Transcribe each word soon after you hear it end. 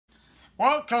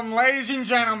Welcome, ladies and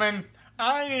gentlemen.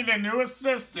 I need a new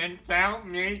assistant to help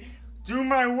me do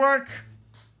my work.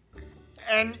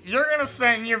 And you're gonna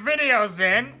send your videos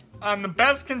in on the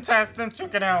best contestants who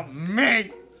can help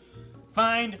me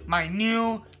find my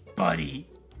new buddy,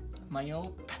 my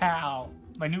old pal,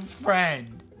 my new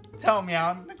friend. Tell me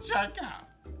how to check out.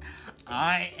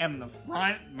 I am the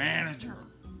front manager.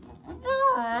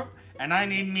 And I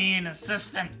need me an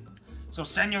assistant. So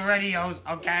send your radios,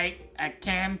 okay, at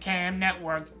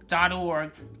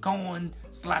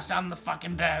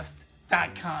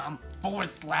camcamnetwork.org/I'mTheFuckingBest.com/.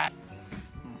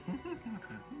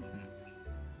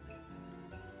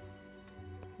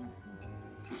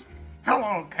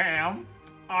 Hello, Cam.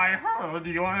 I heard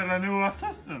you wanted a new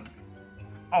assistant.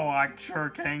 Oh, I sure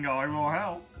can go. I will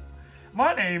help.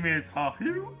 My name is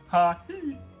Hahu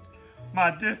Hahi.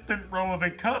 My distant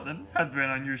relevant cousin has been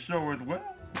on your show as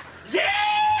well. Yeah!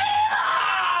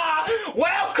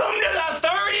 Welcome to the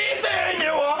 30th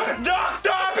annual Duck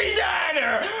Derby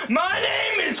Diner. My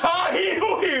name is Hahi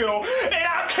Hu, and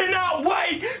I cannot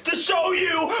wait to show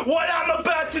you what I'm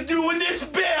about to do with this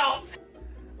belt.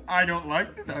 I don't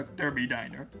like the Duck Derby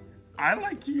Diner. I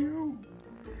like you.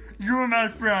 You're my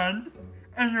friend,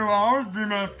 and you'll always be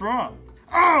my friend.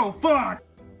 Oh, fuck!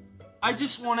 I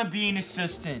just want to be an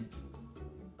assistant.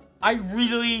 I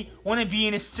really want to be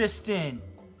an assistant.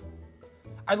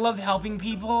 I love helping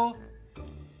people.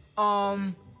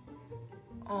 I'm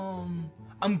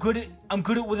good at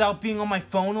without being on my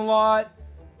phone a lot.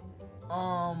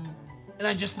 And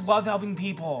I just love helping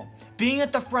people. Being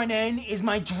at the front end is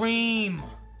my dream.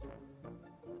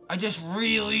 I just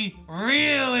really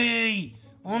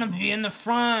want to be in the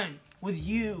front with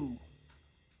you.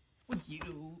 With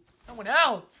you. No one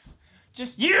else.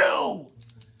 Just you.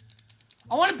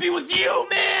 I want to be with you,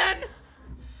 man.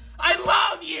 I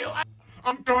love you.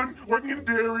 I'm done working in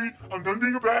dairy. I'm done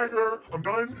being a bagger. I'm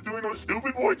done doing those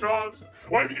stupid boy jobs.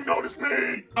 Why haven't you noticed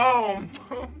me? Oh,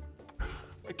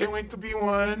 I can't wait to be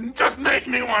one. Just make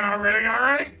me one already, all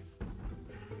right?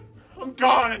 I'm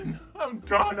done. I'm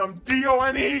done. I'm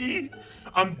D-O-N-E.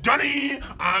 I'm Dunny.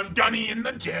 I'm Dunny in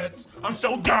the Jets. I'm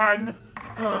so done.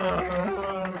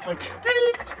 It's like,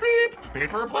 beep, beep,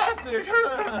 paper and plastic.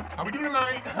 How we doing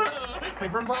tonight?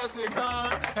 Paper and plastic.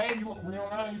 Hey, you look real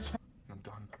nice. I'm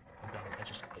done.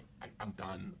 I'm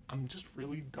done. I'm just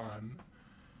really done.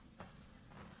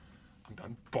 I'm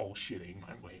done bullshitting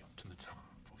my way up to the top,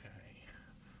 okay?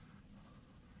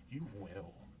 You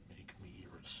will make me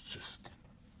your assistant,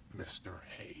 Mr.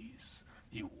 Hayes.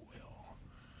 You will.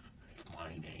 If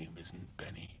my name isn't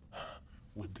Benny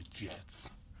with the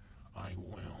Jets, I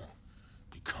will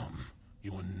become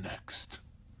your next.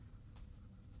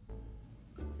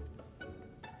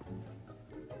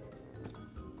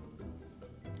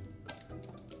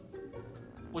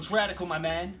 What's radical, my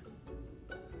man?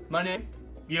 My name?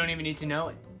 You don't even need to know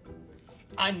it.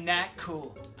 I'm that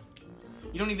cool.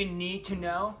 You don't even need to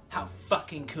know how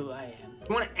fucking cool I am.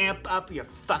 You wanna amp up your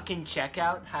fucking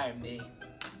checkout? Hire me.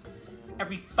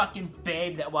 Every fucking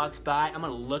babe that walks by, I'm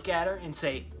gonna look at her and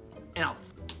say, and I'll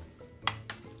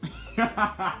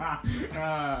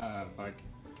fuck.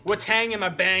 What's hanging, my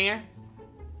banger?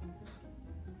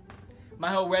 My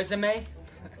whole resume?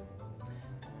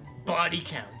 Body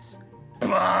counts.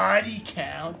 Body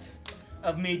counts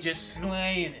of me just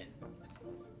slaying it.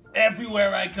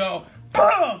 Everywhere I go,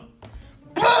 boom,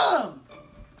 boom,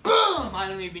 boom. I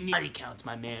don't even need body counts,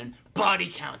 my man. Body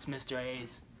counts, Mr.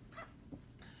 Hayes.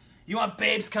 You want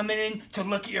babes coming in to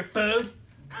look at your food?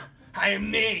 Hire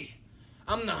me.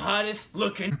 I'm the hottest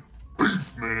looking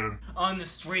Beef man on the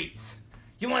streets.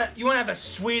 You wanna have a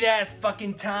sweet ass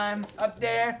fucking time up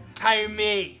there? Hire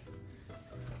me.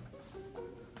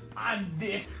 I'm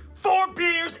this. 4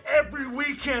 beers every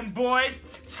weekend, boys.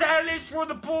 Saturdays for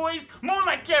the boys. More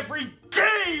like every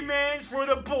day, man, for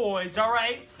the boys,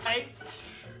 alright?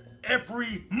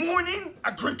 Every morning, I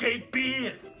drink 8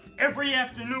 beers. Every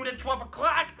afternoon at 12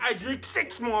 o'clock, I drink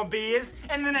 6 more beers.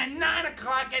 And then at 9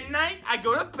 o'clock at night, I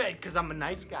go to bed because I'm a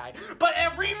nice guy. But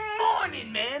every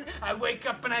morning, man, I wake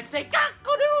up and I say,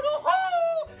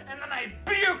 cock-a-doodle-hoo! And then I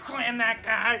beer clan that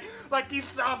guy like he's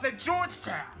south at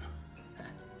Georgetown.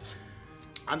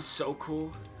 I'm so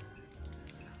cool.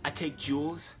 I take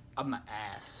jewels up my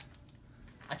ass.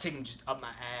 I take them just up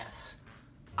my ass.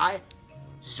 I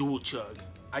Zool chug.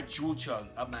 I jewel chug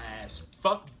up my ass.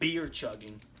 Fuck beer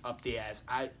chugging up the ass.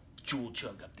 I jewel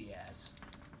chug up the ass.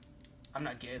 I'm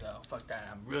not gay though. Fuck that.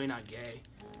 I'm really not gay.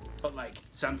 But like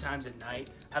sometimes at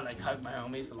night, I like hug my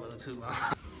homies a little too long.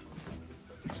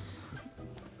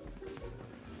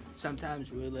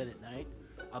 Sometimes really late at night,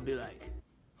 I'll be like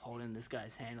holding this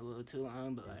guy's hand a little too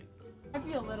long, but like I'd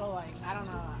be a little like, I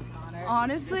don't know, honored.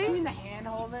 Honestly? Between the hands.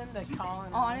 told him to call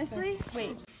him. Honestly?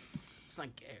 Wait. It's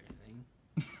not gay or anything.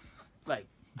 Like,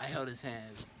 I held his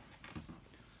hand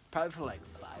probably for like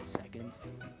 5 seconds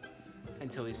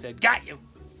until he said, "Got you!"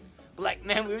 But like,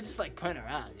 man, we were just like putting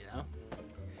around, you know?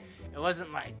 It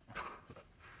wasn't like...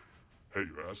 Hey,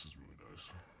 your ass is really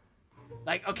nice.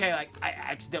 Like, okay, like, I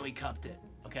accidentally cupped it,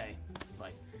 okay?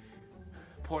 Like,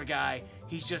 poor guy,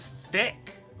 he's just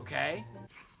thick, okay?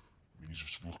 He's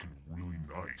just looking really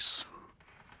nice.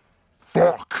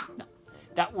 Fuck! No,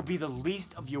 that will be the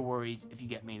least of your worries if you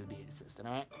get me to be an assistant,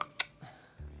 alright?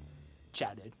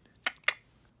 Ciao, dude.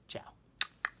 Ciao.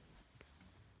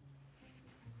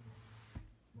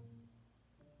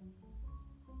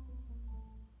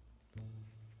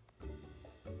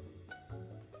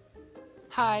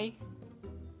 Hi.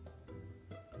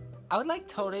 I would like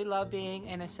totally love being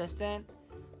an assistant,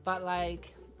 but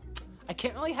like, I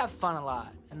can't really have fun a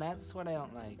lot, and that's what I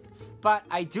don't like. But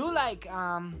I do like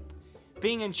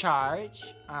being in charge,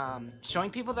 showing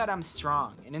people that I'm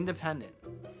strong and independent.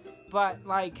 But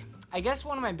like, I guess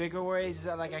one of my bigger worries is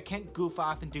that like I can't goof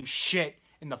off and do shit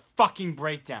in the fucking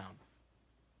breakdown.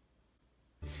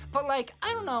 But like,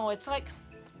 I don't know, it's like,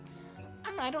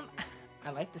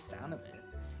 I like the sound of it.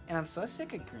 And I'm so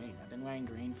sick of green. I've been wearing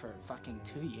green for fucking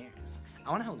 2 years.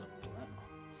 I wanna have a little blue.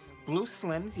 Blue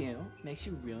slims you, makes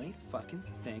you really fucking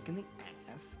thick in the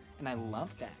ass, and I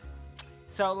love that.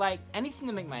 So like, anything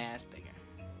to make my ass bigger.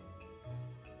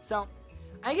 So,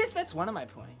 I guess that's one of my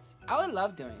points. I would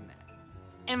love doing that.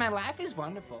 And my laugh is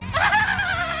wonderful.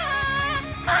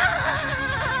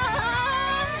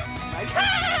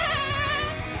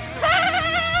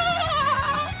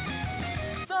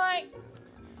 So like,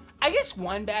 I guess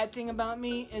one bad thing about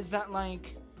me is that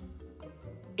like,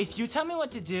 if you tell me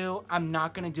what to do, I'm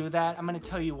not gonna do that. I'm gonna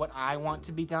tell you what I want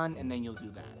to be done, and then you'll do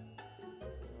that.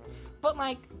 But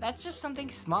like, that's just something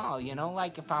small, you know?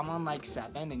 Like, if I'm on like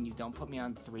 7 and you don't put me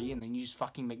on 3 and then you just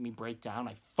fucking make me break down,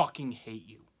 I fucking hate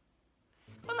you.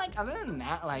 But like, other than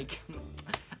that, like,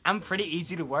 I'm pretty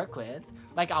easy to work with.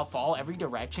 Like, I'll follow every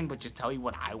direction, but just tell you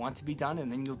what I want to be done,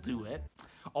 and then you'll do it.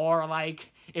 Or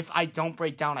like, if I don't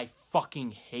break down, I fucking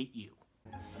hate you.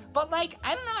 But like,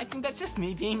 I don't know, I think that's just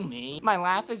me being me. My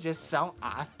laugh is just so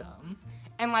awesome.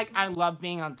 And like, I love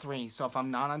being on 3, so if I'm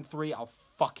not on 3, I'll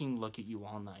fucking look at you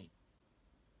all night.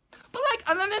 But like,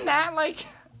 other than that, like,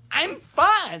 I'm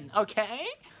fun, okay?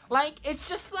 Like, it's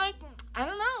just like, I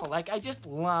don't know, like, I just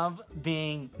love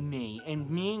being me. And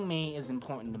being me is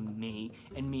important to me,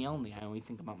 and me only. I only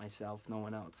think about myself, no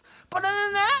one else. But other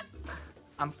than that,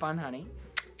 I'm fun, honey.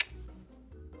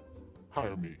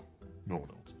 Hire me, no one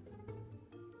else.